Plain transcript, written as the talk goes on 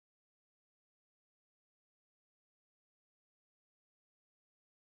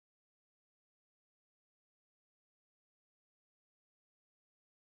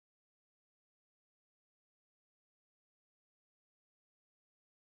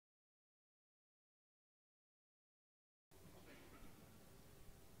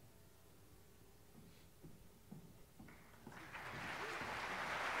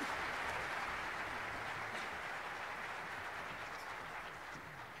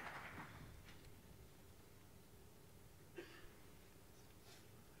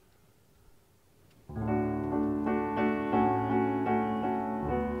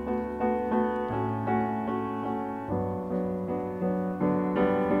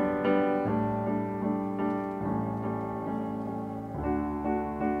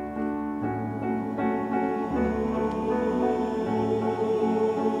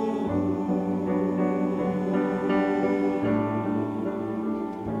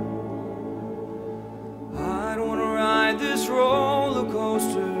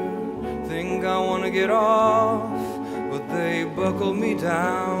think I want to get off, but they buckle me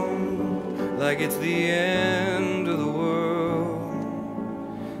down like it's the end of the world.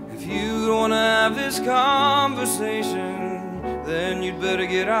 If you don't want to have this conversation, then you'd better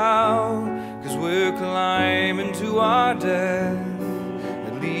get out, 'cause we're climbing to our death.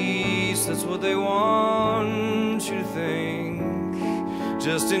 At least that's what they want you to think.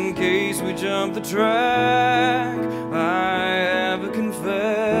 Just in case we jump the track, I have a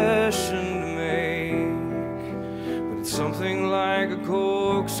confession to make, but it's something like a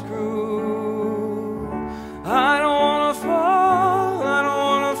corkscrew. I don't wanna fall, I don't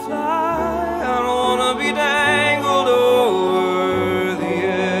wanna fly, I don't wanna be dangled over the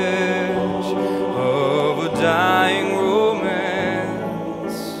edge of a dying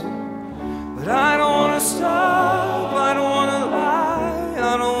romance. But I don't wanna stop, I don't wanna lie,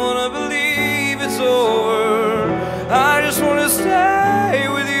 I don't wanna believe it's over. I just wanna stay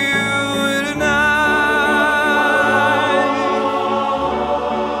with you tonight.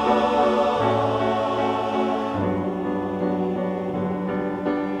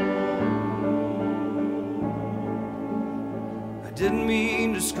 I didn't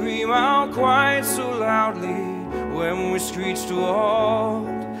mean to scream out quite so loudly when we screeched to a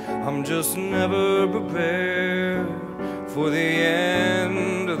halt. I'm just never prepared for the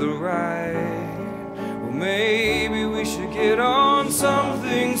end of the ride. Well, maybe we should get on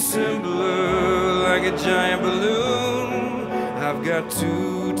something simpler, like a giant balloon. I've got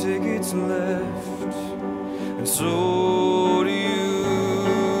 2 tickets left, and so do you.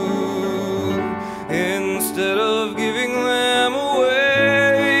 Instead of giving them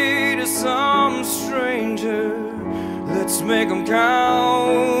away to some stranger, let's make them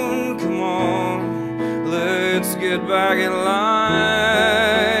count. Come on, let's get back in line.